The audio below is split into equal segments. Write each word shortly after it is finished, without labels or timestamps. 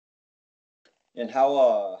And how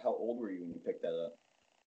old were you when you picked that up?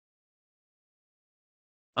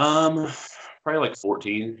 Um, Probably like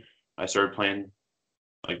 14. I started playing.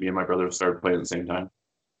 Like me and my brother started playing at the same time.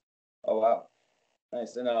 Oh wow,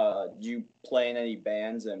 nice. And do you play in any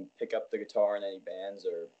bands and pick up the guitar in any bands,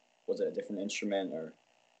 or was it a different instrument? Or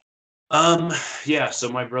Um, yeah. So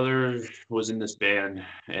my brother was in this band,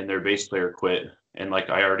 and their bass player quit, and like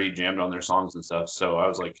I already jammed on their songs and stuff. So I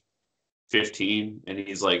was like 15, and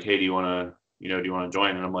he's like, "Hey, do you want to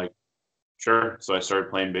join?" And I'm like, "Sure." So I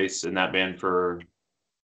started playing bass in that band for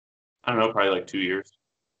I don't know, probably like 2 years.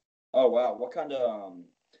 oh wow, what kind of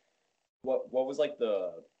what was like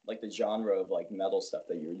the genre of like metal stuff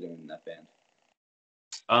that you were doing in that band?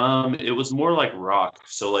 It was more like rock.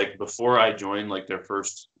 So like before I joined, like their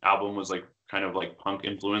first album was like kind of like punk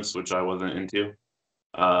influence, which I wasn't into.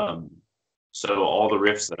 Um, so all the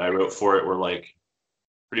riffs that I wrote for it were like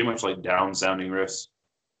pretty much like down sounding riffs,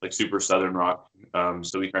 like super southern rock.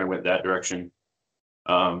 So we kind of went that direction.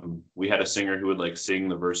 We had a singer who would like sing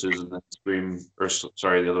the verses and then scream, or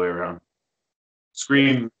sorry, the other way around, Yeah.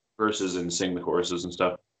 scream verses and sing the choruses and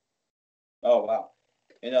stuff. Oh wow.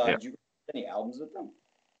 And Yeah. did you record any albums with them?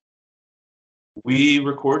 We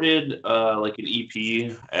recorded like an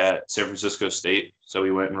EP at San Francisco State. So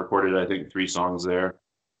we went and recorded, I think, 3 songs there,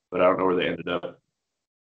 but I don't know where they ended up.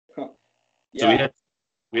 So Yeah,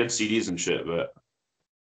 we had CDs and shit, but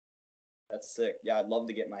that's sick. Yeah, I'd love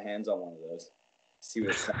to get my hands on one of those. See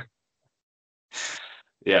what it's like.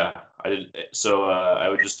 yeah, I did. So I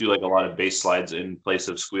would just do like a lot of bass slides in place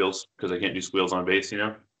of squeals because I can't do squeals on bass, you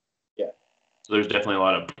know. Yeah. So there's definitely a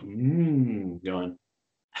lot of going.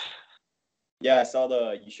 Yeah, I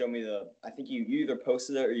saw you showed me I think you either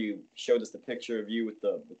posted it or you showed us the picture of you with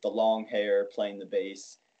the long hair playing the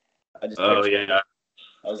bass. I just Oh pictured yeah,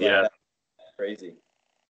 I was like, yeah, that's crazy.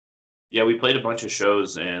 yeah. We played a bunch of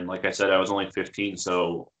shows, and like I said, I was only 15,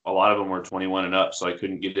 so a lot of them were 21 and up, so I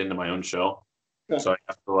couldn't get into my own show. So I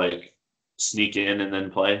have to like sneak in and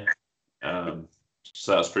then play. Um,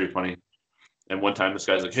 so that was pretty funny. And one time this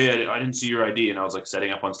guy's like, "Hey, I didn't see your ID," and I was like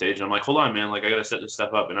setting up on stage, and I'm like, "Hold on, man! Like I gotta set this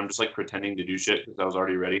stuff up," and I'm just like pretending to do shit because I was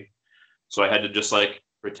already ready. So I had to just like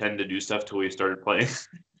pretend to do stuff till we started playing,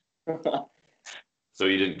 so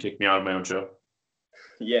he didn't kick me out of my own show.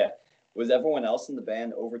 Yeah. Was everyone else in the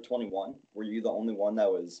band over 21? Were you the only one that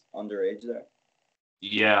was underage there?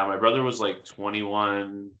 Yeah, my brother was like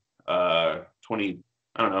 21, 20,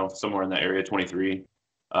 I don't know, somewhere in that area, 23.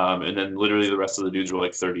 And then literally the rest of the dudes were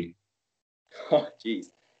like 30. Oh, jeez.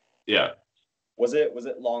 Yeah. Was it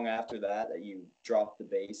long after that you dropped the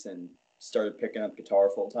bass and started picking up guitar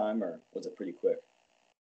full time, or was it pretty quick?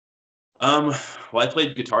 Um, well, I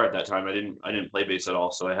played guitar at that time. I didn't play bass at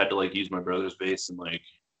all, so I had to like use my brother's bass and like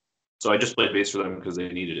so I just played bass for them because they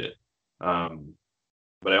needed it. Um,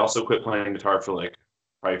 but I also quit playing guitar for like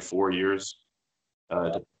probably 4 years.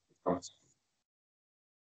 Wow. To,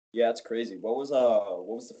 Yeah, it's crazy. What was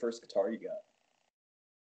the first guitar you got?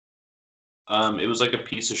 it was like a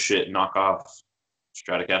piece of shit knockoff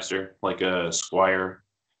Stratocaster, like a Squire.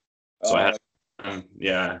 So I had, Oh,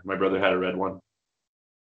 yeah, my brother had a red one.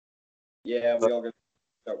 yeah, we all got to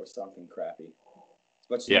start with something crappy, as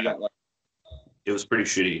much as you Yeah, don't like. it was pretty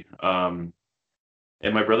shitty.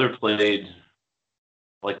 And my brother played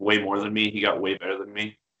like way more than me. He got way better than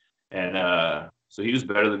me, and so he was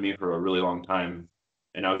better than me for a really long time.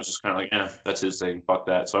 And I was just kind of like, that's his thing. Fuck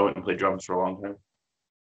that. So I went and played drums for a long time.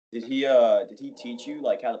 Did he teach you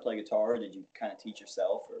like how to play guitar, or did you kind of teach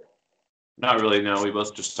yourself, or? Not really. No, we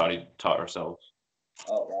both just taught ourselves.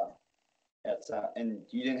 Oh wow, that's and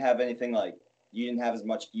you didn't have anything like you didn't have as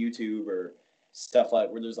much YouTube or stuff like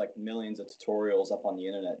where there's like millions of tutorials up on the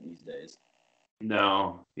internet these days.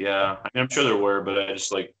 No, yeah, I mean, I'm sure there were, but I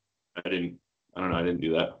just like I didn't. I don't know. I didn't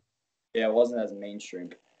do that. Yeah, it wasn't as mainstream.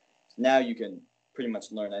 Now you can pretty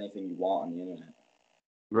much learn anything you want on the internet.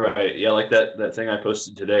 Right. Yeah, like that thing I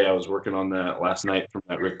posted today. I was working on that last night from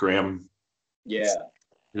that Rick Graham. Yeah,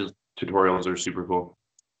 His tutorials are super cool.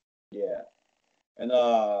 yeah. And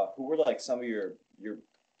who were like some of your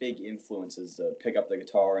big influences to pick up the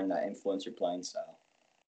guitar and that influence your playing style?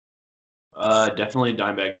 Definitely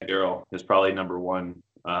Dimebag Darrell is probably number one.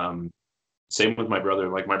 Same with my brother.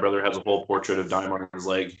 Like my brother has a whole portrait of Dime on his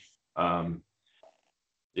leg. Um,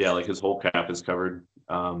 yeah, like his whole cap is covered.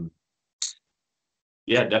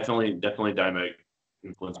 Yeah, definitely Dimebag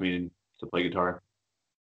influenced me to play guitar.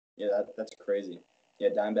 Yeah, that's crazy. Yeah,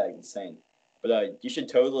 Dimebag's insane. But you should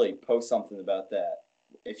totally post something about that.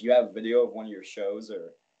 If you have video of one of your shows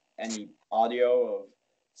or any audio of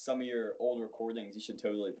some of your old recordings, you should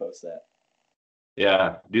totally post that.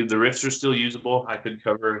 Yeah, dude, the riffs are still usable. I could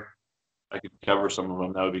cover some of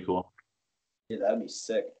them. That would be cool. Yeah, that'd be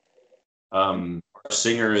sick. Our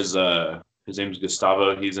singer is his name's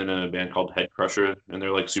Gustavo. He's in a band called Head Crusher, and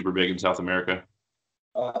they're like super big in South America.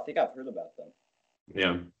 Oh, I think I've heard about them.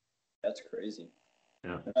 Yeah, That's crazy.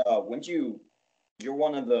 yeah. Wouldn't you're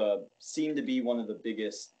seem to be one of the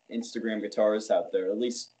biggest Instagram guitarists out there, at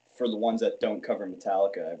least for the ones that don't cover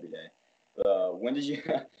Metallica every day. When did you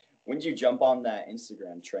when did you jump on that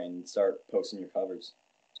Instagram train and start posting your covers?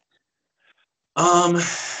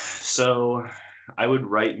 So I would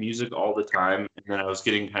write music all the time, and then I was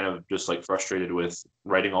getting kind of just like frustrated with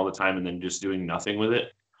writing all the time and then just doing nothing with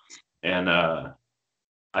it. And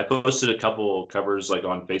I posted a couple covers like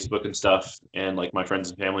on Facebook and stuff, and like my friends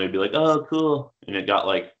and family would be like, "Oh, cool," and it got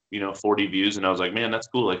like 40 views, and I was like, "Man, that's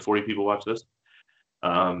cool! Like 40 people watch this."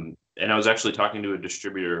 And I was actually talking to a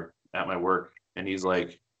distributor at my work, and he's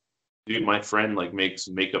like, dude, my friend like makes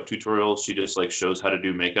makeup tutorials. She just like shows how to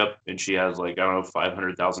do makeup, and she has like I don't know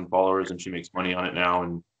 500,000 followers, and she makes money on it now.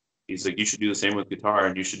 And he's like, you should do the same with guitar,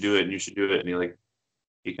 and you should do it, and you should do it. And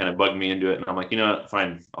he kind of bugged me into it, and I'm like, you know what,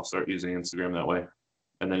 fine, I'll start using Instagram that way.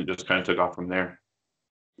 And then it just kind of took off from there.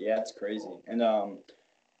 Yeah, it's crazy. And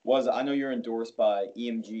was I know you're endorsed by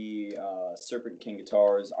EMG, Serpent King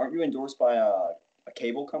Guitars. Aren't you endorsed by a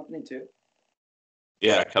cable company too?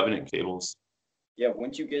 Yeah, Covenant Cables. Yeah.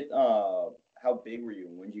 When did you get how big were you?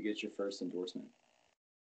 When did you get your first endorsement?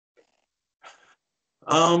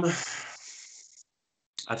 Um,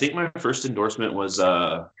 I think my first endorsement was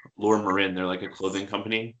Laura Marin. They're like a clothing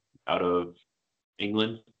company out of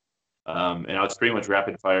England. And I was pretty much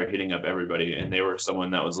rapid fire hitting up everybody. And they were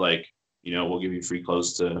someone that was like, we'll give you free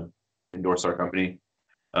clothes to endorse our company.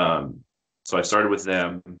 So I started with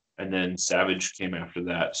them, and then Savage came after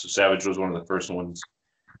that. So Savage was one of the first ones.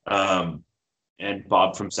 And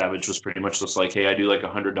Bob from Savage was pretty much just like, hey, I do like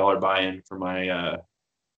 $100 buy-in for my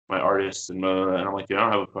artists, and I'm like, I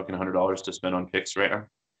don't have a fucking $100 to spend on picks right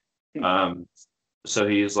now. So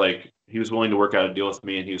he's like, he was willing to work out a deal with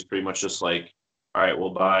me, and he was pretty much just like, all right, we'll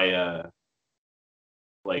buy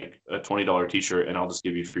like a $20 t-shirt, and I'll just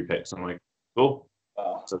give you free picks. I'm like, cool.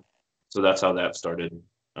 Uh, So that's how that started.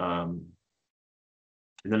 And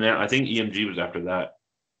then I think EMG was after that,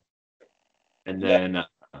 and yeah.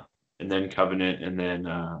 then Covenant, and then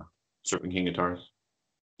Serpent King Guitars.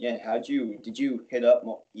 Yeah. Did you hit up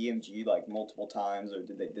EMG like multiple times, or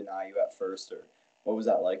did they deny you at first, or what was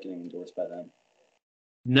that like getting endorsed by them?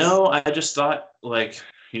 No, I just thought like,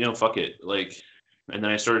 fuck it, like, and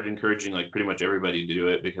then I started encouraging like pretty much everybody to do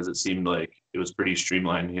it because it seemed like it was pretty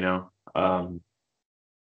streamlined. Um,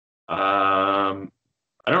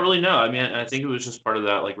 I don't really know. I mean, I think it was just part of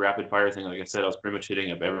that like rapid fire thing. Like I said, I was pretty much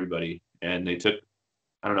hitting up everybody, and they took,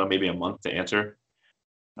 I don't know, maybe a month to answer.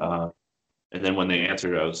 Uh, and then when they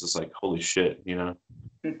answered, I was just like, holy shit.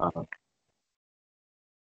 Uh,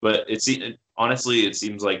 but honestly, it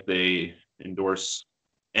seems like they endorse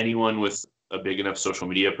anyone with a big enough social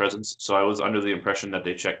media presence. So I was under the impression that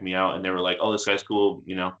they checked me out and they were like, oh, this guy's cool.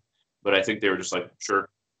 But I think they were just like, sure.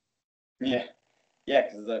 Yeah. Yeah,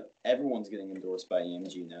 because everyone's getting endorsed by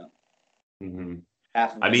EMG now. Mm-hmm.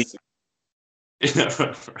 Half of I mean,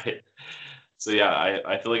 us. right. So yeah,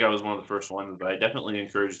 I feel like I was one of the first ones, but I definitely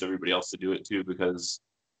encouraged everybody else to do it too because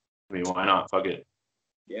I mean, why not? Fuck it.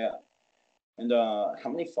 Yeah. And how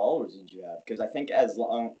many followers did you have? Because I think as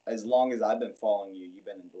long as I've been following you, you've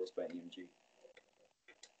been endorsed by EMG.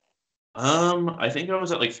 I think I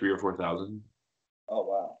was at like 3 or 4 thousand. Oh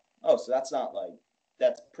wow. Oh, so that's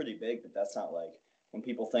pretty big, but that's not like when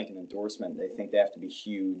people think an endorsement, they think they have to be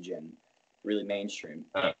huge and really mainstream.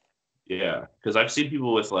 Yeah, because I've seen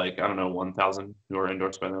people with like I don't know 1,000 who are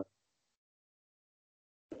endorsed by them.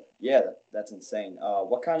 Yeah, that's insane.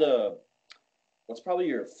 What's probably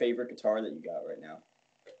your favorite guitar that you got right now?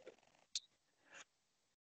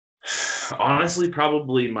 Honestly,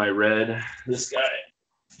 probably my red. This guy.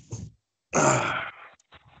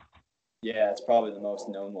 Yeah, it's probably the most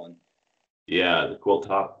known one. Yeah, the quilt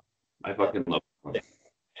top. I fucking love it.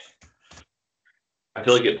 I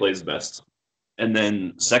feel like it plays best. And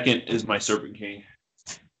then second is my Serpent King.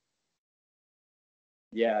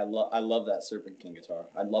 Yeah, I love that Serpent King guitar.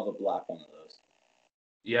 I'd love a black one of those.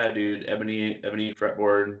 Yeah, dude, ebony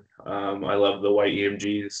fretboard. I love the white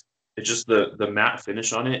EMGs. It's just the matte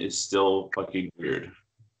finish on it is still fucking weird.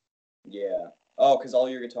 Yeah. Oh, because all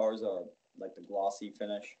your guitars are like the glossy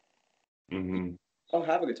finish. Hmm. I don't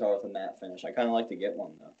have a guitar with a matte finish. I kind of like to get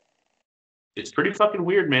one though. It's pretty fucking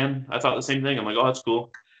weird, man. I thought the same thing. I'm like, oh, that's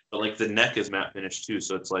cool, but like the neck is matte finish too,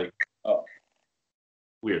 so it's like Oh,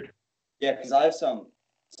 weird. yeah, because I have some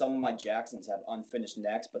of my Jacksons have unfinished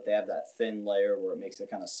necks, but they have that thin layer where it makes it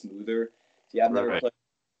kind of smoother. Yeah, I've never Right. played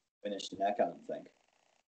a finished neck. I don't think.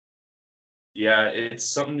 Yeah, it's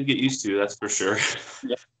something to get used to, that's for sure.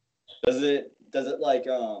 Yeah. Does it like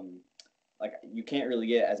you can't really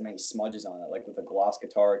get as many smudges on it. Like with a gloss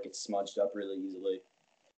guitar, it gets smudged up really easily.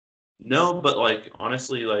 No, but like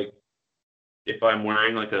honestly, like if I'm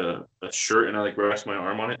wearing like a shirt and I like rest my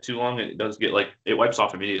arm on it too long, it does get like it wipes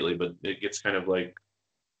off immediately, but it gets kind of like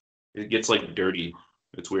it gets like dirty.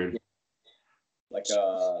 It's weird.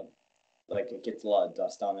 Yeah. Like it gets a lot of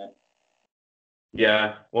dust on it.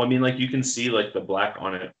 Yeah. Well, I mean, like you can see like the black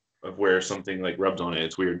on it of where something like rubs on it.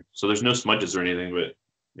 It's weird. So there's no smudges or anything, but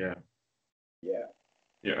yeah. Yeah.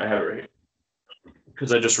 Yeah, I have it right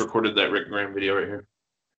because I just recorded that Rick Graham video right here.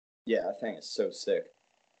 Yeah, I think it's so sick.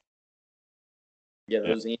 Yeah, Yeah.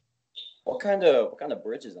 those. What kind of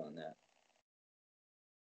bridge is on that?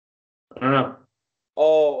 I don't know.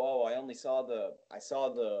 I only saw the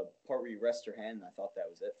part where you rest your hand, and I thought that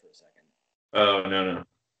was it for a second. Oh no no.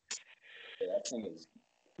 Yeah, that thing is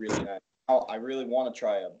really nice. I really want to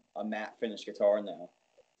try a matte finish guitar now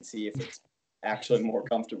and see if it's actually more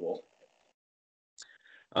comfortable.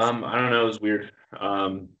 I don't know. It's weird.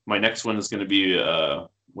 My next one is going to be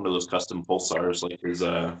one of those custom pulsars, like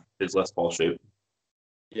his Les Paul shape.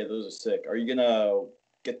 Yeah, those are sick. Are you gonna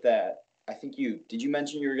get that? I think you did. You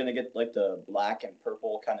mention you were gonna get like the black and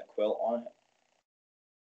purple kind of quilt on it.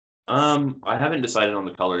 I haven't decided on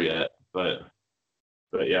the color yet, but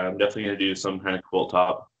yeah, I'm definitely gonna do some kind of quilt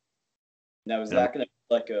top. Now, is And that gonna be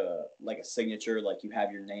like a signature, like you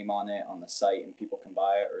have your name on it on the site and people can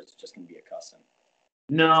buy it, or is it just gonna be a custom?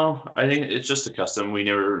 no, I think it's just a custom. We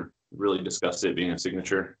never really discussed it being a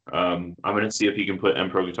signature. I'm gonna see if he can put M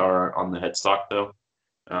Pro guitar on the headstock though.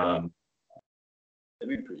 Um,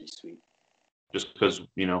 That'd be pretty sweet. just because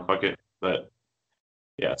fuck it. But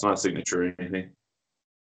yeah, it's not a signature or anything.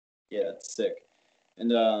 Yeah, that's sick. And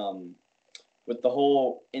with the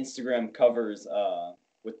whole Instagram covers,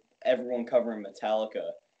 with everyone covering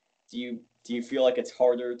Metallica, do you feel like it's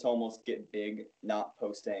harder to almost get big not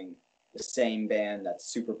posting the same band that's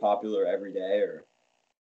super popular every day, or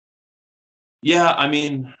Yeah, I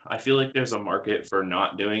mean, I feel like there's a market for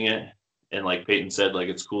not doing it. And like Peyton said, like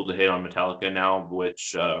it's cool to hate on Metallica now,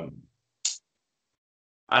 which I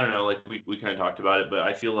don't know, like we kind of talked about it, but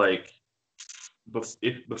I feel like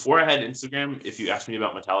if before I had Instagram, if you asked me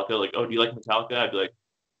about Metallica, like, oh, do you like Metallica? I'd be like,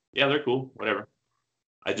 yeah, they're cool, whatever.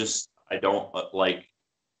 I don't like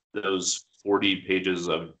those 40 pages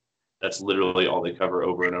of that's literally all they cover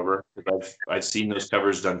over and over. Because I've seen those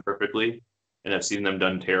covers done perfectly, and I've seen them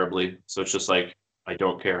done terribly. So it's just like I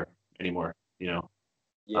don't care anymore, you know.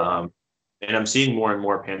 yeah, Um, and I'm seeing more and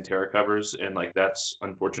more Pantera covers, and like that's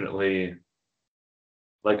unfortunately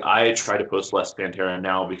like I try to post less Pantera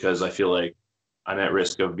now because I feel like I'm at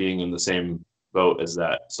risk of being in the same boat as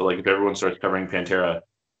that. So like if everyone starts covering Pantera,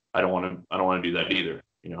 I don't want to do that either,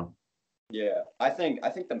 you know. yeah. I think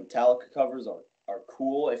the Metallica covers are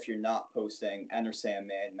cool if you're not posting Enter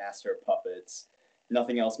Sandman, Master of Puppets.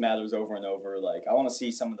 Nothing else matters over and over. Like I want to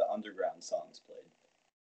see some of the underground songs played.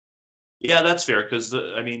 Yeah, that's fair because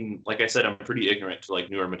I mean, like I said, I'm pretty ignorant to like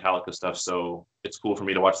newer Metallica stuff, so it's cool for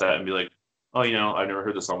me to watch that and be like, oh, I've never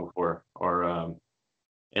heard this song before, or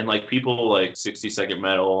and like people like 60 Second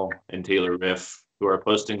Metal and Taylor Riff who are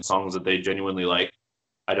posting songs that they genuinely like.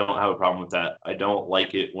 I don't have a problem with that. I don't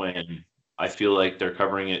like it when I feel like they're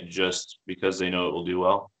covering it just because they know it will do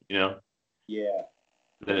well, you know? Yeah,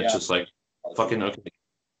 Then it's yeah. just like fucking okay.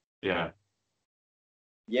 Yeah.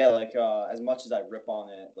 Yeah, like as much as I rip on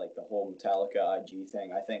it, like the whole Metallica IG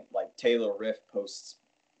thing, I think like Taylor Riff posts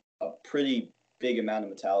a pretty big amount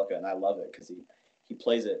of Metallica, and I love it because he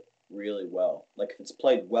plays it really well. Like if it's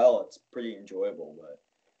played well, it's pretty enjoyable. But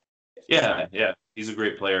if it's Yeah, yeah. He's a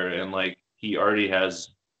great player and like he already has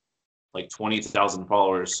like 20,000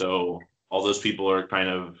 followers, so all those people are kind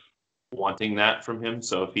of wanting that from him.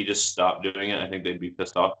 So if he just stopped doing it, I think they'd be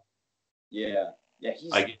pissed off. yeah, yeah, I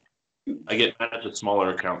he's get I huge. get mad at the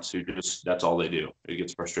smaller accounts who just that's all they do. It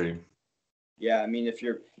gets frustrating. Yeah, I mean if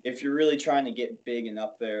you're really trying to get big and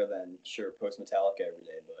up there, then sure, post Metallica every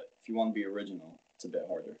day. But if you want to be original, it's a bit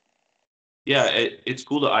harder. Yeah, it's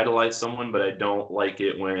cool to idolize someone, but I don't like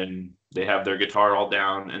it when they have their guitar all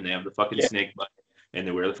down and they have the fucking Yeah, snake bite and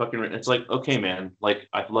they wear the fucking. It's like, okay, man, like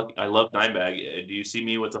I love Dimebag. Do you see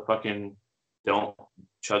me with a fucking don't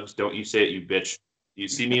Chugs? Don't you say it, you bitch? Do you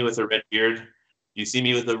see me with a red beard? Do you see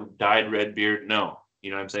me with a dyed red beard? No, you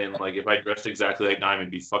know what I'm saying? Like if I dressed exactly like Dime,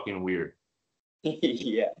 it'd be fucking weird.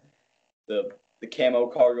 yeah. The camo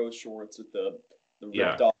cargo shorts with the ripped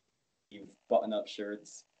Yeah, off button up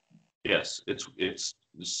shirts. yes, it's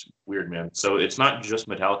weird, man. So it's not just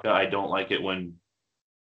Metallica. I don't like it when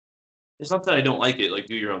it's not that I don't like it, like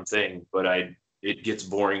do your own thing, but it gets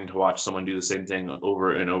boring to watch someone do the same thing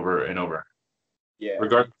over and over and over, Yeah.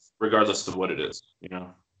 regardless of what it is, you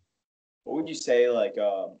know. What would you say, like,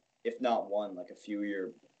 if not one, like a few of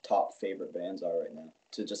your top favorite bands are right now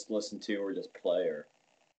to just listen to or just play or?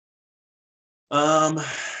 Um,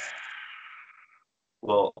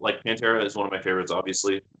 well, like Pantera is one of my favorites,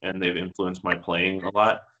 obviously, and they've influenced my playing a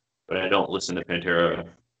lot. But I don't listen to Pantera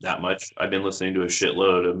that much. I've been listening to a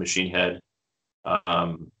shitload of Machine Head,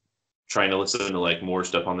 um, trying to listen to like more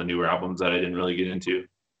stuff on the newer albums that I didn't really get into.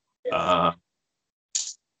 Yeah. Uh,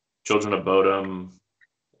 Children of Bodom,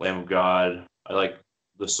 Lamb of God. I like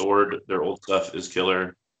The Sword. Their old stuff is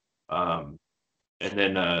killer. Um, and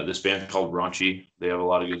then this band called Raunchy. They have a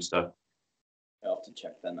lot of good stuff. I'll have to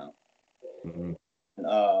check them out. Mm-hmm.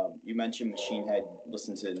 And, you mentioned Machine Head,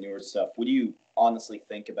 listen to the newer stuff. What do you honestly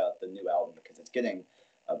think about the new album? Because it's getting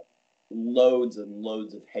uh, loads and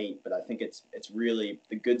loads of hate, but I think it's really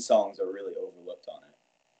the good songs are really overlooked on it.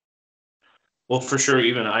 Well, for sure,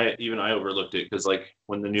 even I overlooked it because like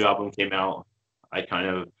when the new album came out, I kind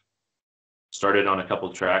of started on a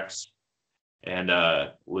couple tracks and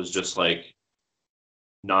was just like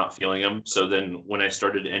not feeling them. So then when I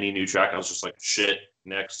started any new track, I was just like, shit,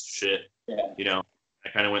 next, shit. Yeah. You know, I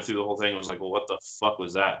kind of went through the whole thing. And was like, well, what the fuck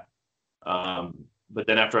was that? But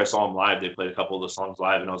then after I saw them live, they played a couple of the songs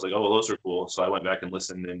live, and I was like, oh, well, those are cool. So I went back and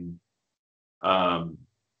listened, and um,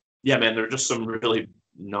 yeah, man, there are just some really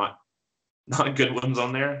not good ones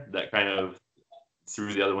on there that kind of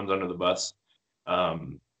threw the other ones under the bus.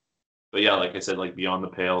 Um, but yeah, like I said, like Beyond the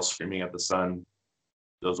Pale, Screaming at the Sun,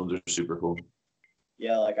 those ones are super cool.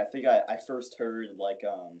 Yeah, like I think I first heard like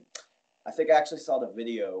I think I actually saw the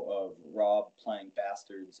video of Rob playing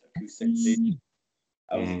Bastards acoustic.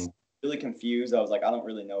 I was Mm. really confused. I was like, I don't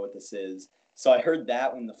really know what this is. So I heard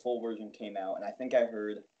that when the full version came out, and I think I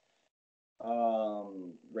heard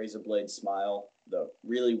Razorblade Smile, the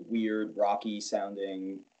really weird, rocky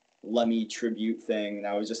sounding Lemmy tribute thing, and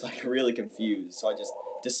I was just like really confused. So I just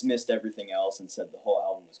dismissed everything else and said the whole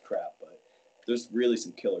album was crap. But there's really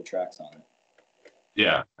some killer tracks on it.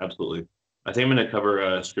 Yeah, absolutely. I think I'm gonna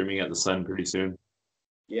cover Screaming at the Sun pretty soon.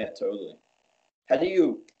 Yeah, totally. How do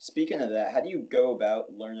you, speaking of that, how do you go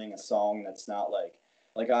about learning a song that's not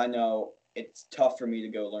like I know it's tough for me to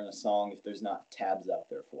go learn a song if there's not tabs out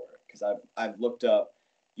there for it because I've looked up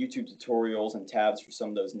YouTube tutorials and tabs for some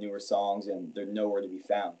of those newer songs and they're nowhere to be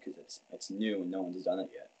found because it's new and no one's done it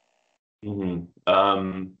yet.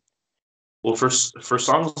 Well, for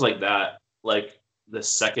songs like that, like the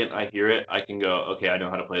second I hear it, I can go, okay, I know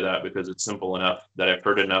how to play that because it's simple enough that I've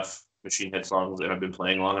heard enough Machine Head songs and I've been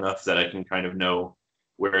playing long enough that I can kind of know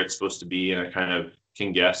where it's supposed to be and I kind of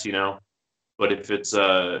can guess, you know. But if it's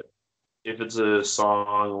a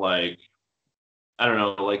song like I don't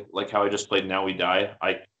know, like how I just played Now We Die,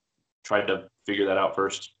 I tried to figure that out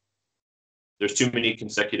first. There's too many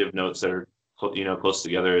consecutive notes that are close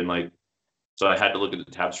together and like so I had to look at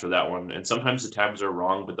the tabs for that one. And sometimes the tabs are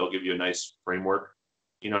wrong, but they'll give you a nice framework.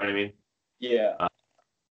 You know what I mean? Yeah, Uh,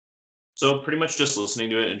 so pretty much just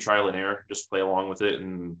listening to it and trial and error, just play along with it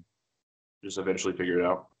and just eventually figure it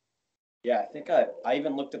out. yeah. I think I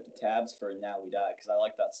even looked up the tabs for Now We Die because I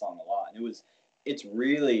like that song a lot and it's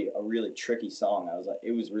really a really tricky song. I was like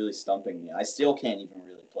it was really stumping me. I still can't even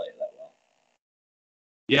really play it that well.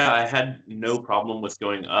 Yeah, I had no problem with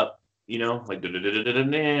going up, like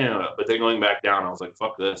but then going back down, I was like,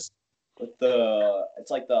 fuck this. With the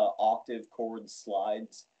it's like the octave chord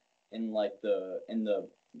slides in like the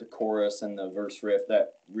chorus and the verse riff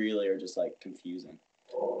that really are just like confusing.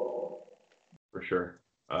 For sure.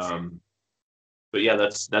 But yeah,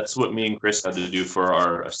 that's what me and Chris had to do for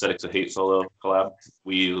our Aesthetics of Hate solo collab.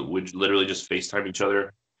 We would literally just FaceTime each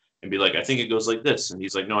other and be like, I think it goes like this, and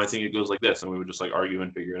he's like, no, I think it goes like this, and we would just like argue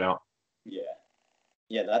and figure it out. Yeah,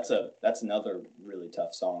 yeah, that's another really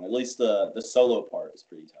tough song. At least the solo part is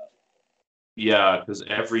pretty Yeah, because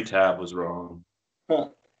every tab was wrong. tough.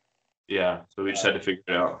 Yeah, so we just had to figure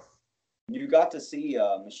it out. You got to see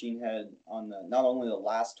Machine Head on the not only the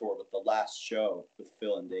last tour but the last show with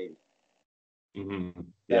Phil and Dave. That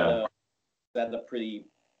Yeah, that a pretty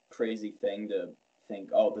crazy thing to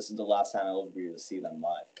think. Oh, this is the last time I'll ever be able to see them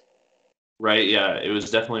live. right. Yeah, it was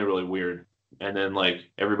definitely really weird. And then like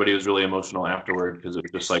everybody was really emotional afterward because it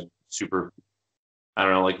was just like super. I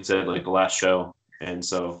don't know, like you said, like the last show, and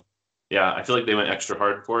so yeah, I feel like they went extra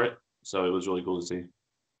hard for it. So it was really cool to see.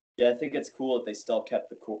 Yeah, I think it's cool that they still kept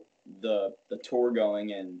the tour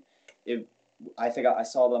going, and it. I think I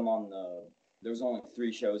saw them on the. There was only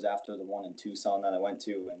 3 shows after the one in Tucson that I went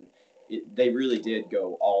to, and they really did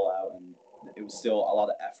go all out, and it was still a lot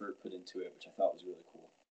of effort put into it, which I thought was really cool.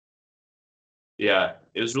 Yeah,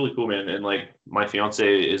 it was really cool, man. And like my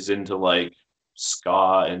fiance is into like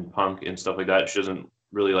ska and punk and stuff like that. She doesn't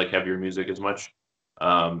really like heavier music as much.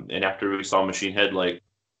 And after we saw Machine Head, like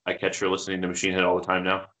I catch her listening to Machine Head all the time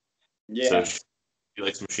now. So Yeah. she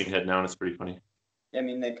likes Machine Head now, and it's pretty funny. I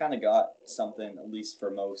mean, they kind of got something, at least for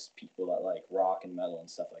most people that like rock and metal and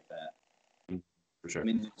stuff like that. For I sure.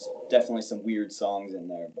 mean, there's definitely some weird songs in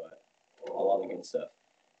there, but a lot of good stuff.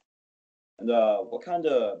 And what kind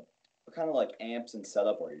of like amps and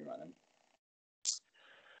setup are you running?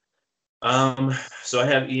 So I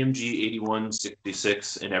have EMG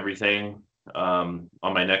 8166 and everything. On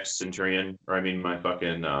my next Centurion, or I mean my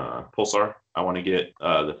fucking Pulsar, I want to get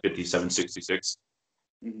the 5766.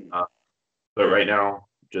 Mm-hmm. But right now,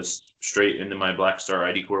 just straight into my Black Star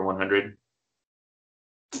ID Core 100.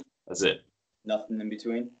 That's it. Nothing in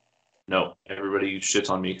between. No, everybody shits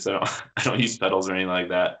on me because I don't I don't use pedals or anything like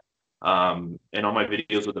that. And on my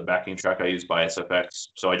videos with the backing track, I use Bias FX.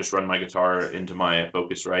 So I just run my guitar into my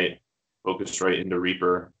Focusrite into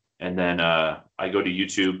Reaper, and then I go to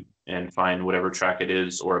YouTube and find whatever track it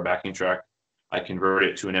is or a backing track. I convert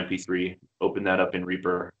it to an MP3, open that up in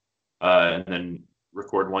Reaper, and then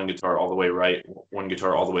record one guitar all the way right, one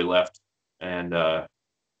guitar all the way left, and uh,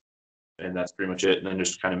 and that's pretty much it. And then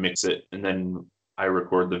just kind of mix it, and then I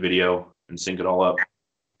record the video and sync it all up.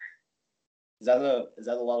 Is that a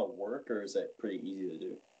lot of work or is it pretty easy to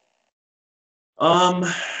do? Um,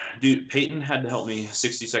 Dude, Peyton had to help me.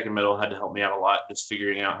 60 Second Metal had to help me out a lot, just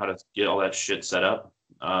figuring out how to get all that shit set up.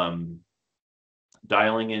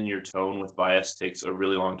 Dialing in your tone with bias takes a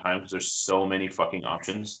really long time because there's so many fucking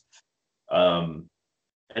options. Um,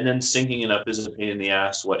 and then syncing it up is a pain in the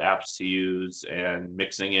ass. What apps to use and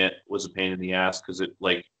mixing it was a pain in the ass because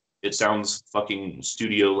it sounds fucking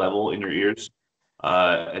studio level in your ears.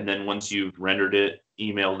 And then once you've rendered it,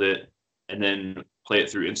 emailed it, and then play it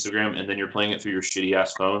through Instagram, and then you're playing it through your shitty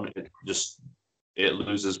ass phone, it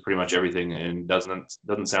loses pretty much everything and doesn't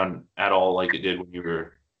sound at all like it did when you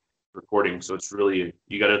were recording. So it's really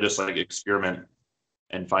you got to just like experiment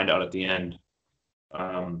and find out at the end.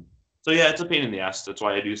 So yeah, it's a pain in the ass. That's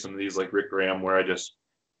why I do some of these like Rick Graham, where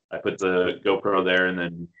I put the GoPro there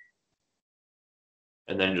and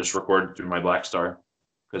then just record through my Black Star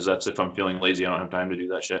because that's if I'm feeling lazy, I don't have time to do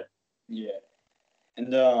that shit. Yeah. And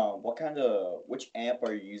which amp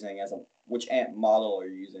are you using which amp model are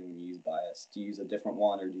you using when you use bias? Do you use a different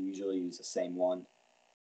one or do you usually use the same one?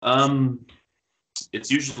 It's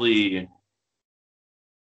usually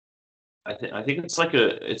I think it's like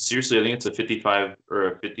it's seriously I think it's a 55 or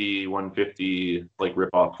a 5150 like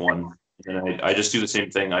rip off one, and I just do the same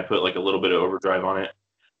thing. I put like a little bit of overdrive on it,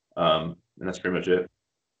 and that's pretty much it.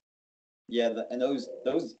 Yeah, and those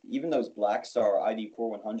even those Black Star ID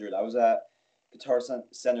Core 100. I was at Guitar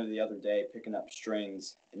Center the other day picking up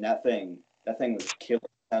strings, and that thing was killer.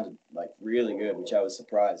 It sounded like really good, which I was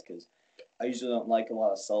surprised because I usually don't like a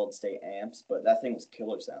lot of solid state amps, but that thing was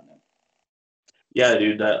killer sounding. Yeah,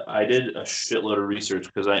 dude, that I did a shitload of research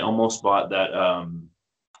because I almost bought that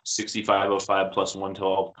 6505 plus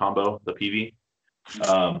 112 combo, the PV.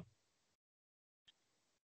 Um,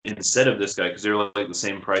 Instead of this guy because they were like the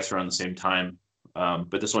same price around the same time.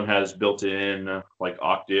 But this one has built-in like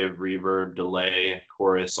octave, reverb, delay,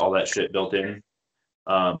 chorus, all that shit built in.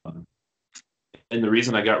 Um, and the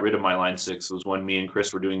reason I got rid of my Line 6 was when me and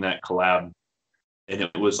Chris were doing that collab. And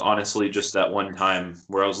it was honestly just that one time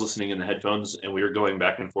where I was listening in the headphones and we were going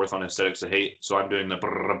back and forth on aesthetics of hate. So I'm doing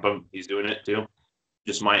the he's doing it too.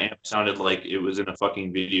 Just my amp sounded like it was in a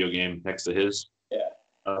fucking video game next to his. Yeah,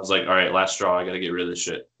 I was like, all right, last straw. I got to get rid of this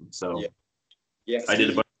shit. So yeah, yeah. I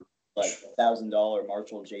did a bunch. Like $1,000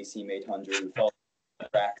 Marshall JC 800 with all the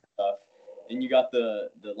rack stuff, and you got the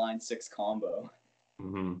Line 6 combo.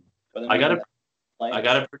 Mm-hmm. But I I got mean, a I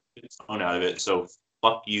got a pretty good tone out of it. So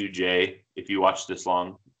fuck you, Jay. If you watch this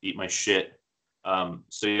long, eat my shit.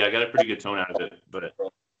 So yeah, I got a pretty good tone out of it, but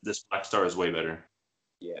this Black Star is way better.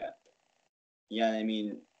 yeah, yeah. I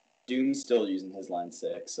mean, Doom's still using his Line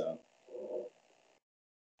 6, so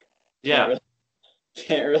can't Yeah, really,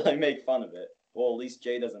 can't really make fun of it. Well, at least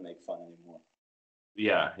Jay doesn't make fun anymore.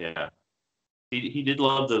 yeah. He did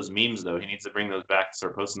love those memes though. He needs to bring those back,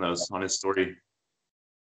 start posting those on his story.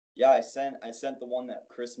 Yeah, I sent the one that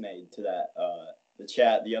Chris made to that the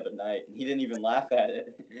chat the other night, and he didn't even laugh at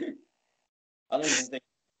it. I don't even think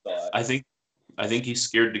he saw it. I think he's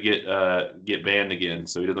scared to get banned again,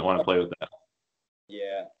 so he doesn't want to play with that.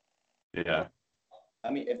 Yeah, Yeah. I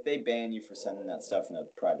mean, if they ban you for sending that stuff in a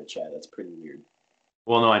private chat, that's pretty weird.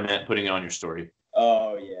 Well, no, I meant putting it on your story.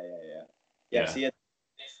 Oh yeah. Yeah. See,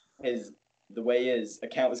 the way his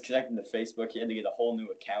account was connected to Facebook, he had to get a whole new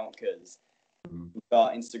account because Mhm.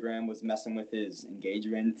 Instagram was messing with his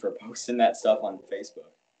engagement for posting that stuff on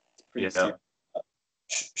Facebook. It's pretty Yeah. serious.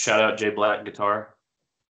 Shout out Jay Black Guitar.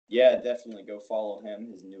 Yeah, definitely go follow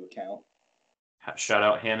him, his new account. Shout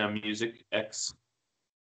out Hannah Music X.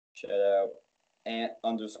 Shout out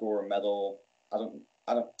ant_metal. I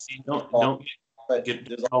don't See, get don't but get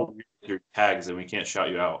there's all weird with your tags, and we can't shout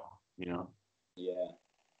you out. You know. yeah.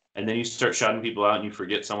 And then you start shouting people out, and you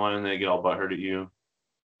forget someone, and they get all butthurt at you.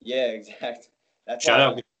 Yeah, exactly. That's why Shout I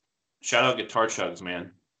out, don't shout out Guitar Chugs,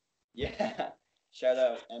 man. yeah. Shout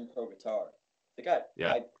out M Pro Guitar. I think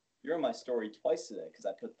Yeah. you're in my story twice today because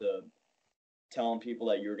I put the telling people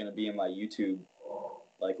that you're gonna be in my YouTube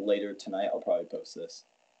like later tonight. I'll probably post this.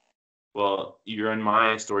 Well, you're in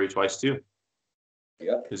my story twice too,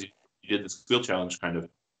 Yep. because you did the squeal challenge, kind of.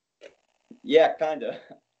 Yeah, kinda.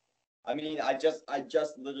 I mean, I just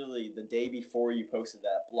literally the day before you posted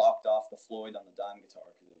that blocked off the Floyd on the dime guitar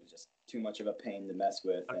because it was just too much of a pain to mess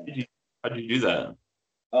with. How And did you, how did you do that?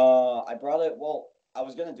 I brought it. Well, I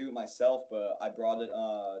was gonna do it myself, but I brought it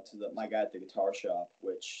to my guy at the guitar shop,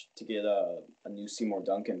 which to get a new Seymour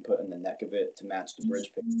Duncan put in the neck of it to match the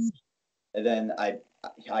bridge pick. And then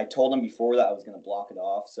I told him before that I was gonna block it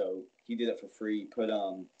off, so he did it for free.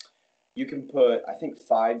 You can put I think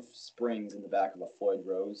 5 springs in the back of a Floyd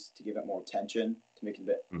Rose to give it more tension to make it a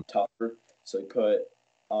bit Hmm. tougher. So he put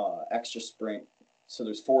extra spring. So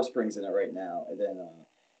there's 4 springs in it right now, and then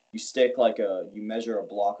you stick you measure a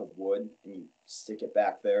block of wood and you stick it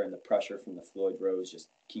back there, and the pressure from the Floyd Rose just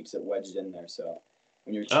keeps it wedged in there. So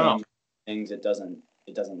when you're Oh, changing things, it doesn't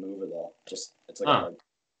move at all. Just it's like a huh. hard.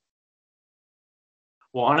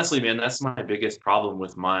 Well, honestly, man, that's my biggest problem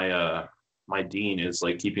with my Dean is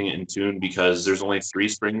like keeping it in tune because there's only 3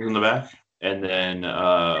 springs in the back, and then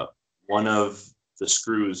one of the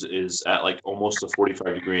screws is at like almost a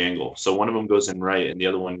 45-degree angle. So one of them goes in right, and the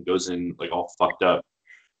other one goes in like all fucked up.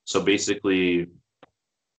 So basically,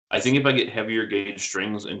 I think if I get heavier gauge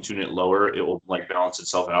strings and tune it lower, it will like balance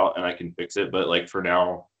itself out, and I can fix it. But like for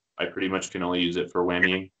now, I pretty much can only use it for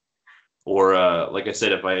whammying. Or like I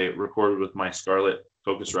said, if I record with my Scarlett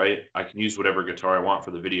Focusrite, I can use whatever guitar I want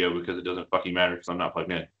for the video because it doesn't fucking matter because I'm not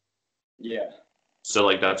plugged in. Yeah. So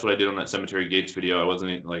like that's what I did on that Cemetery Gates video. I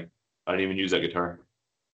wasn't like I didn't even use that guitar.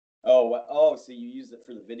 Oh, so you used it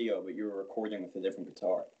for the video, but you were recording with a different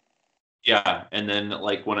guitar. Yeah, and then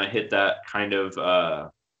like when I hit that kind of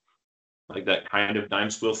dime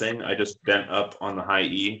squeal thing, I just bent up on the high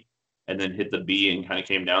E and then hit the B and kind of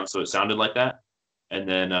came down so it sounded like that. And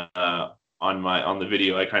then on the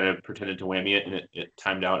video, I kind of pretended to whammy it and it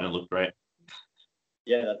timed out and it looked right.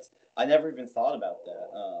 Yeah, I never even thought about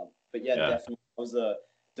that. But yeah, Yeah. definitely.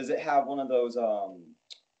 Does it have one of those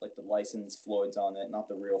like the licensed Floyds on it? Not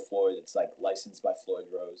the real Floyd. It's like licensed by Floyd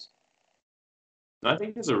Rose. I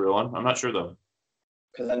think it's a real one. I'm not sure though.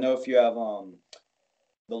 Because I know if you have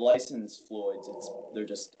the licensed Floyds, they're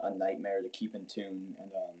just a nightmare to keep in tune.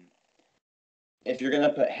 And if you're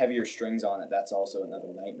gonna put heavier strings on it, that's also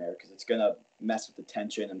another nightmare because it's gonna mess with the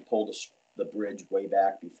tension and pull the bridge way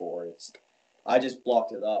back before it's. I just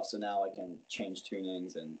blocked it off, so now I can change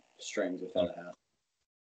tunings and strings without a hassle.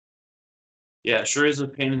 Yeah, it sure is a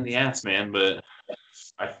pain in the ass, man. But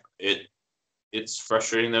I it it's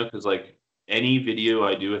frustrating though because like any video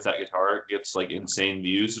I do with that guitar gets like insane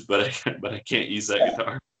views, but I can't use that Yeah,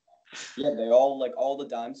 guitar. yeah, they all like all the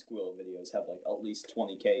Dime Squeal videos have like at least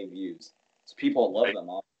 20K views. So people love Right. them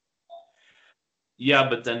all. Yeah,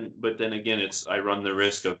 but then again, it's I run the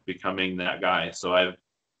risk of becoming that guy. So I've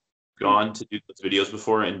gone to do those videos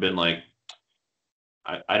before and been like,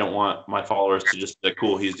 I don't want my followers to just be like,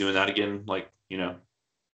 cool, he's doing that again. Like, Yeah.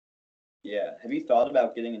 Have you thought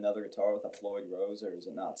about getting another guitar with a Floyd Rose, or is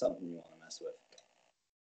it not something you want to mess with?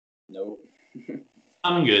 Nope.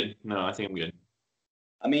 I'm good. No, I think I'm good.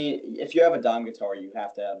 I mean, if you have a dime guitar, you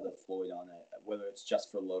have to have the Floyd on it, whether it's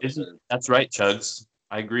just for looks Isn't or. that's right, Chugs?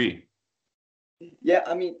 I agree. Yeah,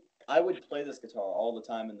 I mean, I would play this guitar all the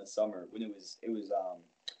time in the summer when it was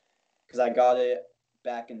because I got it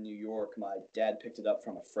back in New York. My dad picked it up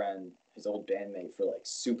from a friend, his old bandmate, for like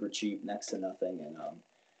super cheap, next to nothing, and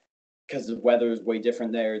because the weather is way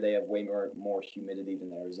different there. They have way more humidity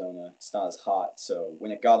than Arizona. It's not as hot. So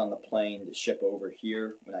when it got on the plane to ship over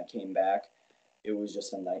here, when I came back, it was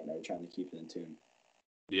just a nightmare trying to keep it in tune.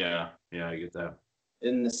 Yeah, yeah, I get that.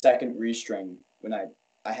 In the second restring, when I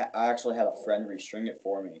actually had a friend restring it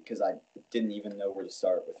for me because I didn't even know where to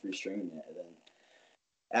start with restringing it. And then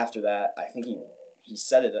after that, I think he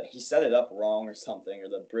set it up wrong or something, or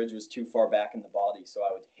the bridge was too far back in the body, so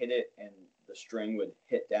I would hit it and the string would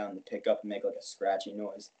hit down the pickup and make like a scratchy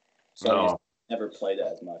noise. So I just No, never played it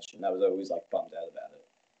as much, and I was always like bummed out about it.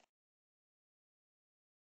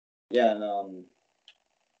 Yeah, and I don't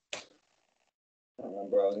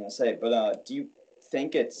remember what I was gonna say, but do you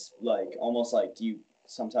think it's like almost like do you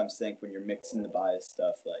sometimes think when you're mixing the bias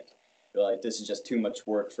stuff like you're like this is just too much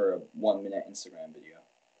work for a 1 minute Instagram video?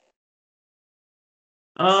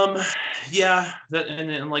 Um, yeah, that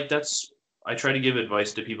and like that's I try to give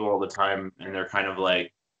advice to people all the time, and they're kind of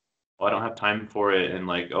like, "Oh, I don't have time for it," and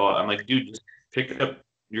like, "Oh," I'm like, "Dude, just pick up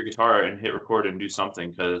your guitar and hit record and do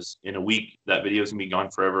something," because in a week that video is gonna be gone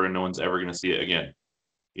forever, and no one's ever gonna see it again.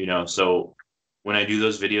 So when I do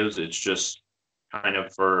those videos, it's just kind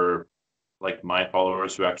of for like my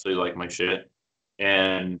followers who actually like my shit,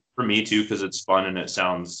 and for me too, because it's fun and it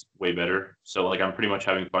sounds way better. So like I'm pretty much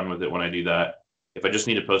having fun with it when I do that. If I just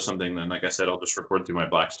need to post something, then like I said, I'll just record through my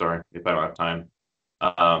Black Star if I don't have time.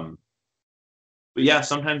 Um, but yeah,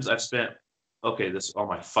 sometimes I've spent. Okay, this. Oh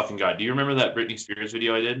my fucking god! Do you remember that Britney Spears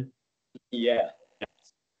video I did? Yeah.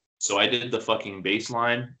 So I did the fucking bass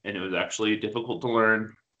line, and it was actually difficult to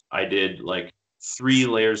learn. I did like 3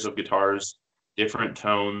 layers of guitars, different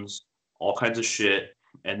tones, all kinds of shit,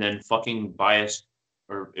 and then fucking Bias,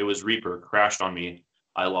 or it was Reaper, crashed on me.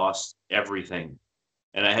 I lost everything,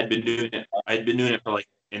 and I had been doing it. I had been doing it for like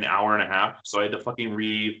an hour and a half, so I had to fucking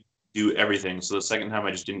redo everything. So the second time,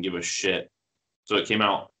 I just didn't give a shit. So it came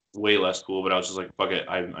out way less cool, but I was just like, fuck it.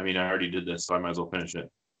 I mean, I already did this, so I might as well finish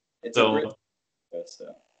it. It's a Brit, So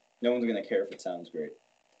so no one's gonna care if it sounds great.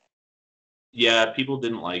 yeah, people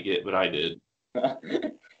didn't like it, but I did.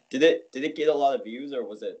 Did it get a lot of views or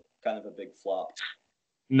was it kind of a big flop?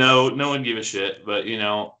 No, no one gave a shit, but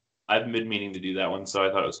I've been meaning to do that one, so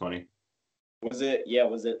I thought it was funny. Was it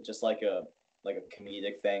just like a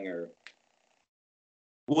comedic thing or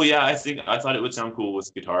Well, yeah, I thought it would sound cool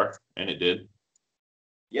with guitar, and it did.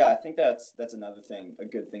 yeah, I think that's another thing, a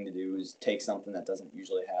good thing to do is take something that doesn't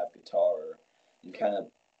usually have guitar and kind of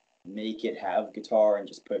make it have guitar and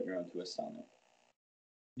just put your own twist on it.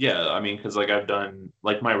 Yeah, I mean, because like I've done,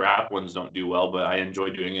 like my rap ones don't do well, but I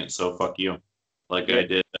enjoy doing it, so fuck you. Like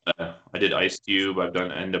Yeah, I did Ice Cube, I've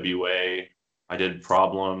done NWA, I did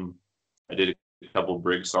Problem, I did a couple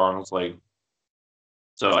Brig songs, like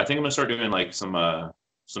so. I think I'm gonna start doing like some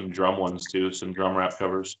drum ones too, some drum rap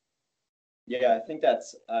covers. yeah, I think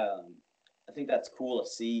that's cool to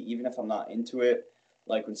see, even if I'm not into it.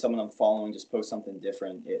 Like when someone I'm following just posts something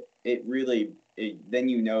different, it really then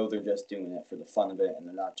they're just doing it for the fun of it and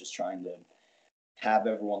they're not just trying to have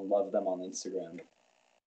everyone love them on Instagram.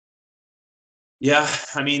 Yeah,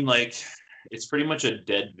 I mean, like, it's pretty much a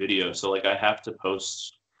dead video. So, like, I try to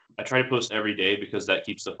post every day because that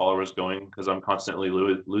keeps the followers going because I'm constantly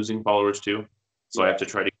losing followers too. So, I Yeah, have to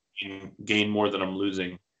try to gain more than I'm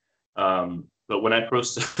losing. But when I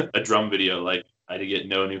post a drum video, like, I get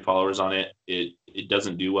no new followers on it. It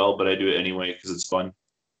doesn't do well, but I do it anyway because it's fun.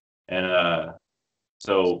 And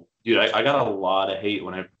so, dude, I got a lot of hate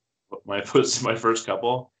when I posted my first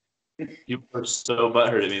couple. People are so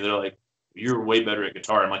butthurt at me. They're like, "You're way better at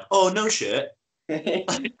guitar." I'm like, "Oh no shit."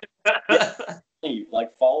 yeah.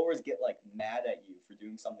 Like followers get like mad at you for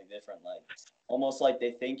doing something different, like almost like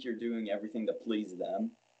they think you're doing everything to please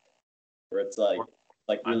them, where it's like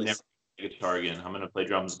I'm really, never playing guitar again. I'm gonna play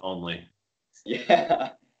drums only. yeah,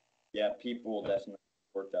 yeah. People will definitely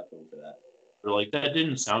worked up over that. They're like, "That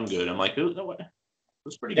didn't sound good." I'm like, "Oh no, it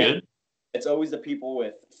was pretty Yeah, good." it's always the people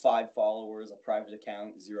with 5 followers, a private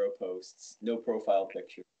account, 0 posts, no profile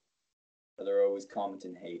picture that are always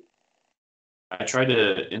commenting hate. I try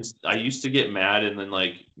to. I used to get mad and then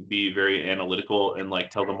like be very analytical and like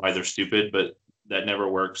tell them why they're stupid, but that never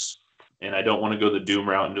works. And I don't want to go the doom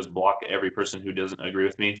route and just block every person who doesn't agree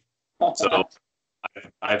with me. So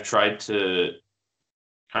I've tried to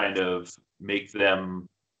kind of make them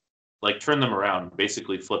like turn them around,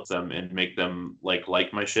 basically flip them and make them like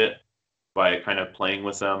my shit by kind of playing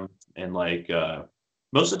with them and like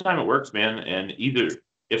most of the time it works, man. And either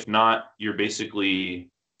if not, you're basically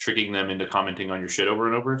tricking them into commenting on your shit over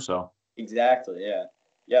and over. So Exactly. Yeah.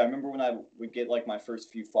 Yeah. I remember when I would get like my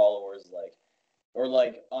first few followers, like, or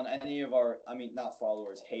like on any of our, I mean, not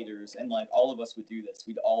followers, haters, and like all of us would do this.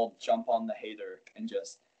 We'd all jump on the hater and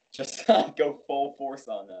just go full force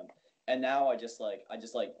on them. And now I just like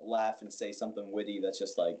laugh and say something witty that's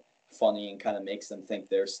just like funny and kind of makes them think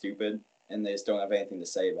they're stupid and they just don't have anything to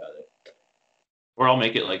say about it. or I'll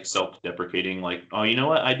make it like self-deprecating, like, oh, you know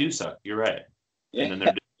what, I do suck. You're right, and then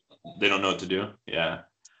Yeah. they don't know what to do. Yeah,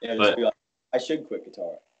 Yeah. Just be but like, I should quit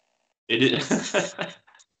guitar. it is.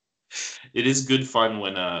 It is good fun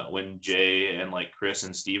when Jay and like Chris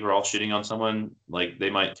and Steve are all shitting on someone, like they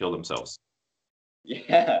might kill themselves.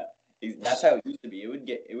 Yeah. That's how it used to be. It would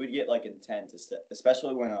get like intense,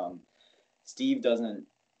 especially when Steve doesn't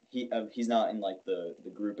he's not in like the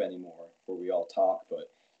group anymore where we all talk,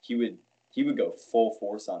 but he would go full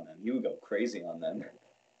force on them. He would go crazy on them.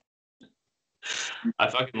 I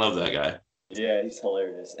fucking love that guy. Yeah, he's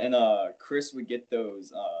hilarious. And Chris would get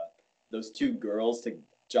those two girls to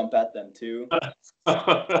jump at them too.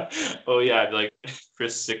 Oh yeah, I'd be like,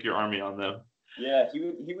 Chris, stick your army on them. Yeah, he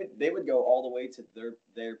would they would go all the way to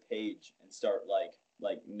their page and start like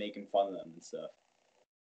making fun of them and stuff.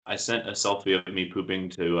 I sent a selfie of me pooping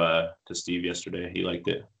to Steve yesterday. He liked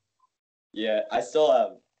it. Yeah, I still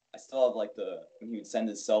have like when he would send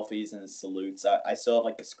his selfies and his salutes. I still have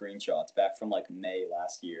like the screenshots back from like May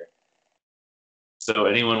last year. So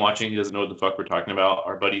anyone watching who doesn't know what the fuck we're talking about,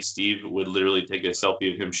 our buddy Steve would literally take a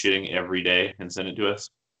selfie of him shitting every day and send it to us.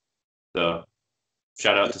 So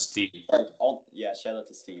shout out to Steve. Yeah, shout out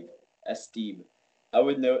to Steve. Steve.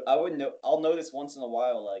 I'll notice once in a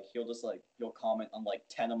while, like he'll comment on like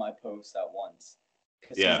 10 of my posts at once.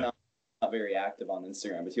 Because he's Yeah. not very active on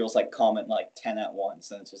Instagram, but he'll just like comment like 10 at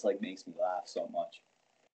once, and it just like makes me laugh so much.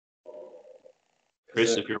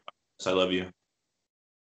 Chris, if you're watching this, I love you.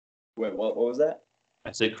 Wait, what was that? I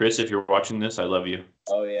said, Chris, if you're watching this, I love you.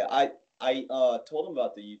 Oh yeah, I told him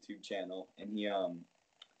about the YouTube channel, and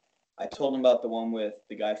I told him about the one with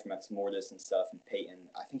the guy from Ex Mortis and stuff, and Peyton.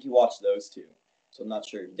 I think he watched those two, so I'm not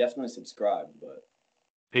sure. He definitely subscribed, but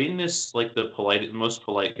Peyton is like the most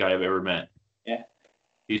polite guy I've ever met. yeah,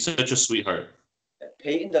 He's such a sweetheart.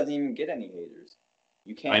 Peyton doesn't even get any haters.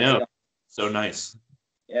 You can't. I know. So nice.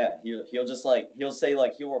 Yeah, he'll just like he'll say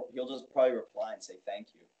like he'll just probably reply and say thank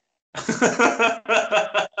you.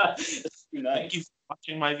 Nice. Thank you for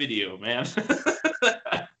watching my video, man.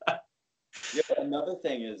 Yeah, another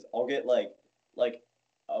thing is I'll get like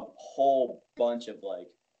a whole bunch of like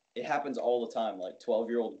it happens all the time, like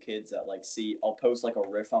 12-year-old kids that like see I'll post like a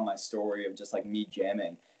riff on my story of just like me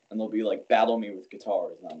jamming, and they'll be like battle me with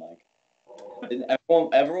guitars, and I'm like, and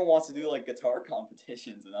everyone wants to do like guitar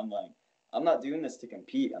competitions, and I'm like, I'm not doing this to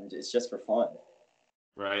compete. It's just for fun.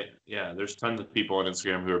 Right. Yeah. There's tons of people on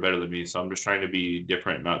Instagram who are better than me, so I'm just trying to be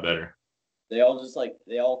different, not better. They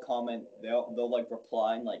all comment, they'll like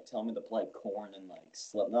reply and like tell me to play Korn and like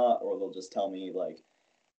Slipknot, or they'll just tell me like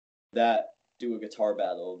that do a guitar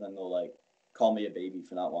battle, then they'll like call me a baby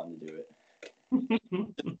for not wanting to do it.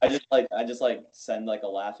 I just like send like a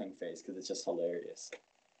laughing face because it's just hilarious.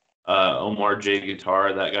 Omar J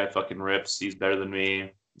Guitar, that guy fucking rips. He's better than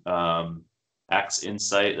me. Axe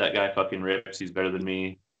Insight, that guy fucking rips. He's better than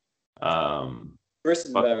me. Chris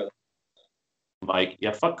is better. Mike,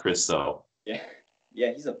 yeah, fuck Chris though.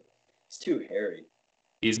 Yeah, he's too hairy.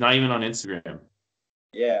 He's not even on Instagram.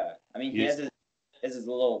 Yeah, I mean he has his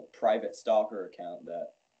little private stalker account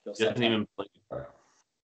that he doesn't even play guitar.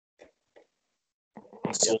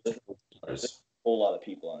 There's a whole lot of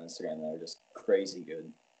people on Instagram that are just crazy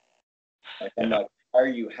good. Like, I'm Yeah. like,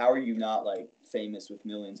 how are you not like famous with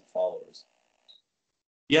millions of followers?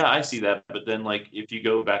 Yeah, I see that, but then like if you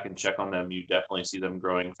go back and check on them, you definitely see them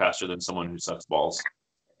growing faster than someone who sucks balls.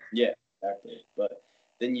 Yeah, exactly. But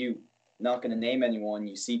then you not gonna name anyone.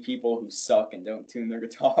 You see people who suck and don't tune their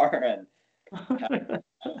guitar and have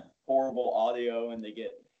horrible audio, and they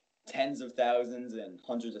get tens of thousands and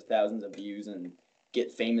hundreds of thousands of views and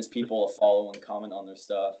get famous people to follow and comment on their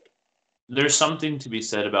stuff. There's something to be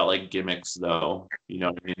said about like gimmicks though, you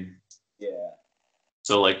know what I mean? Yeah.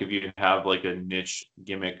 So like if you have like a niche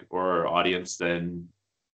gimmick or audience, then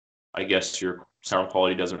I guess your sound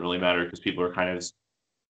quality doesn't really matter because people are kind of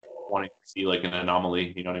wanting to see like an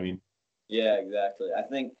anomaly, you know what I mean? Yeah, exactly. I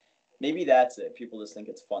think maybe that's it. People just think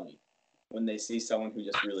it's funny when they see someone who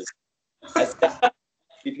just really. I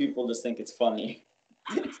see people just think it's funny.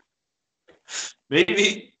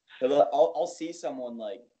 Maybe. I'll see someone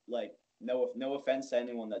like no offense to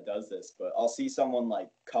anyone that does this, but I'll see someone like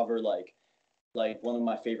cover like one of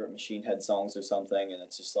my favorite Machine Head songs or something, and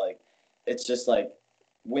it's just like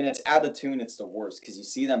when it's out of tune, it's the worst because you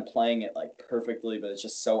see them playing it like perfectly, but it's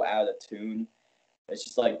just so out of tune. It's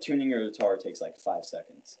just like tuning your guitar takes like 5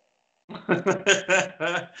 seconds.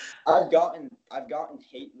 I've gotten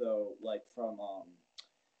hate though, like from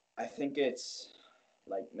I think it's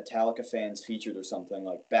like Metallica fans featured or something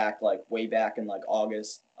like way back in like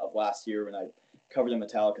August of last year when I covered a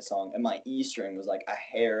Metallica song, and my E string was like a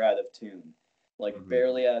hair out of tune, like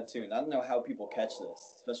barely out of tune. I don't know how people catch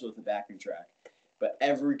this, especially with the backing track, but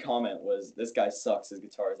every comment was, "This guy sucks. His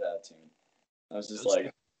guitar is out of tune." I was just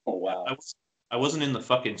like, "Oh wow." I wasn't in the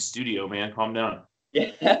fucking studio, man. Calm down.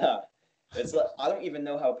 Yeah, it's like I don't even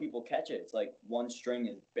know how people catch it. It's like one string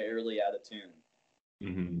is barely out of tune.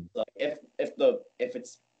 Mm-hmm. Like if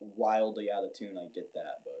it's wildly out of tune, I get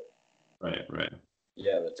that, but Right.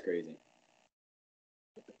 yeah, that's crazy.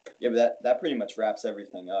 Yeah, but that pretty much wraps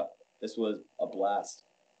everything up. This was a blast.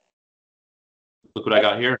 Look what I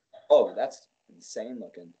got here. Oh, that's insane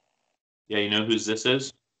looking. Yeah, you know whose this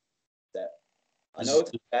is? That I This know is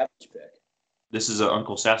it's a Savage pick. this is an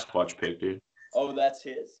Uncle Sasquatch pick, dude. Oh, that's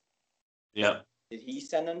his. Yeah. Did he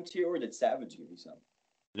send them to you, or did Savage give you some?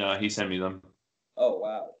 No, he sent me them. Oh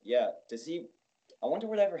wow, yeah. Does he? I wonder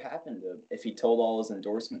whatever happened to if he told all his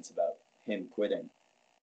endorsements about him quitting.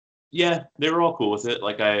 Yeah, they were all cool with it.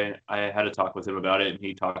 Like I had a talk with him about it, and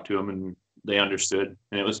he talked to him, and they understood.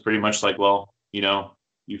 And it was pretty much like, well,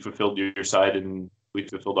 you fulfilled your side, and we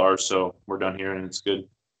fulfilled ours, so we're done here, and it's good.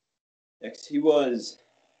 He was,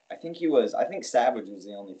 I think he was. I think Savage was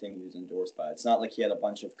the only thing he was endorsed by. It's not like he had a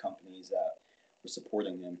bunch of companies that were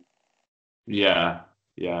supporting him. Yeah,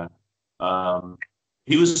 yeah. Um,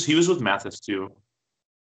 he was with Mathis too.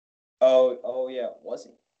 Oh yeah, was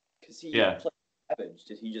he? Because he Yeah, played Savage.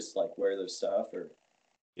 Did he just like wear their stuff or?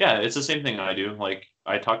 yeah. It's the same thing I do. Like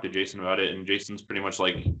I talked to Jason about it, and Jason's pretty much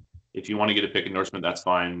like, if you want to get a pick endorsement, that's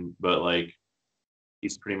fine, but like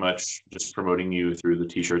he's pretty much just promoting you through the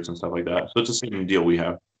t-shirts and stuff like that. So it's the same deal we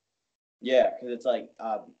have. Yeah, because it's like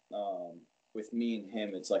with me and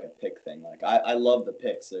him, it's like a pick thing. Like I love the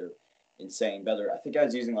picks; they're insane. Better, I think I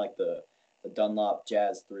was using like the Dunlop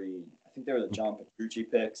Jazz 3. I think they were the John Petrucci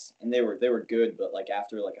picks, and they were good. But like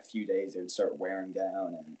after like a few days, they would start wearing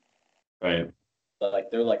down, and Right.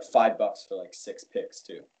 like they're like $5 for like 6 picks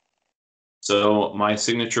too. So my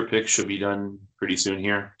signature pick should be done pretty soon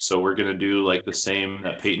here. So we're gonna do like the same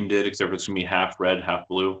that Peyton did, except for it's gonna be half red, half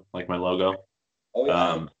blue, like my logo. Oh yeah,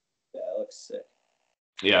 Um, yeah, that looks sick.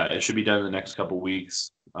 yeah, it should be done in the next couple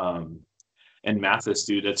weeks. And Mathis,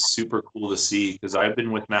 dude, that's super cool to see because I've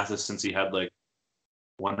been with Mathis since he had like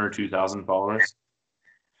 1 or 2 thousand followers.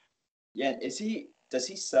 Yeah, is he? Does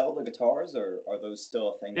he sell the guitars, or are those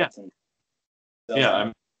still a thing Yeah, that's in? yeah. Sells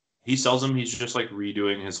them. He sells them. He's just like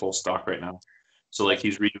redoing his whole stock right now. So like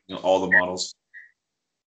he's redoing all the models.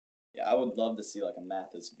 Yeah, I would love to see like a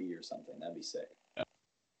Mathis V or something. That'd be sick.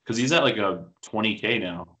 Because he's at like a 20K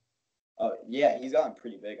now. Yeah, he's gotten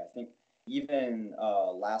pretty big. I think even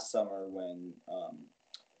last summer when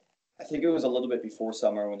I think it was a little bit before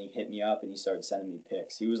summer when he hit me up and he started sending me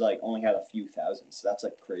pics. He was like only had a few thousand, so that's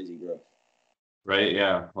like crazy growth. Right?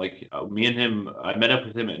 Yeah. Like me and him, I met up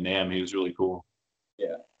with him at NAM. He was really cool.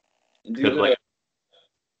 Yeah, and Because like,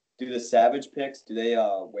 do the Savage pics? Do they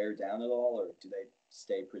wear down at all, or do they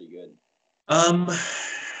stay pretty good? um,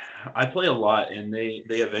 I play a lot, and they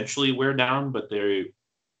eventually wear down, but they're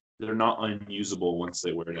not unusable once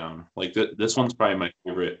they wear down. Like this one's probably my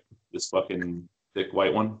favorite. This fucking thick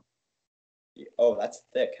white one. Oh, that's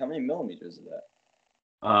thick. How many millimeters is that?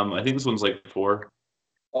 I think this one's like 4.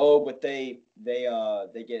 Oh, but they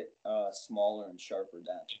get smaller and sharper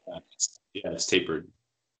down at the point. Yeah, it's tapered.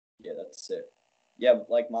 Yeah, that's sick. Yeah,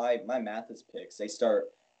 like my Mathis picks, they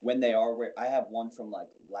start when they are where I have one from like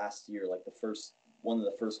last year, like the first one of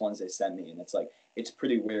the first ones they sent me, and it's like it's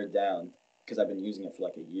pretty weird down because I've been using it for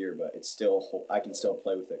like a year, but it's still I can still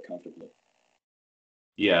play with it comfortably.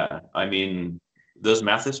 Yeah, I mean, those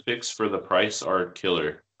Mathis picks for the price are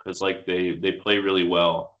killer because like they play really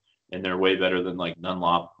well and they're way better than like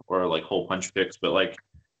Dunlop or like hole punch picks. But like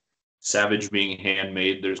Savage being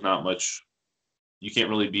handmade, there's not much. You can't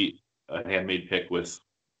really beat a handmade pick with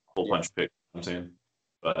hole Yeah. punch pick. I'm saying,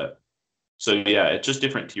 but so yeah, it's just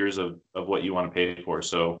different tiers of what you want to pay for.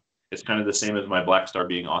 So it's kind of the same as my Black Star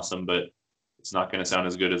being awesome, but it's not going to sound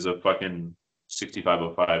as good as a fucking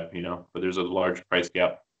 6505, But there's a large price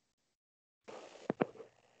gap.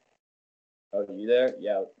 Oh, you there?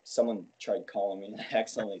 Yeah. Someone tried calling me and I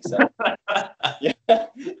accidentally accepted. Yeah.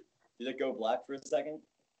 Did it go black for a second?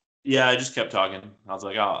 Yeah, I just kept talking. I was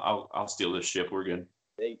like, I'll steal this ship. We're good.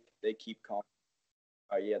 They keep calling.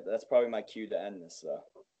 Oh yeah, that's probably my cue to end this.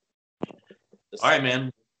 Just All right, saying.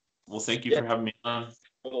 man. Well, thank you Yeah, for having me on.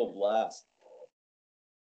 little blast.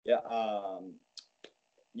 Yeah.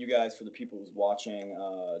 You guys, for the people who's watching,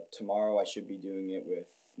 tomorrow I should be doing it with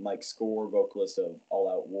Mike Score, vocalist of All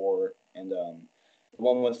Out War, and the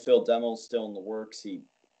one with Phil Demel's still in the works. He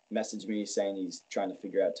messaged me saying he's trying to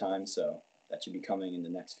figure out time, so that should be coming in the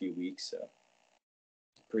next few weeks. So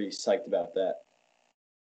pretty psyched about that.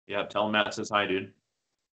 Yeah, tell him Matt says hi, dude.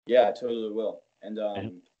 Yeah, I totally will. And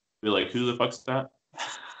And be like, who the fuck's that?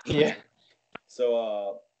 yeah.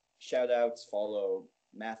 So shout outs, follow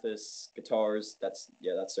Mathis Guitars. That's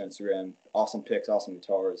their Instagram. Awesome picks, awesome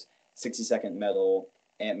guitars. 60-second metal,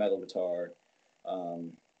 amp metal guitar.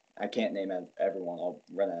 I can't name everyone. I'll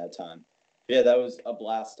run out of time. Yeah, that was a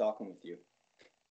blast talking with you.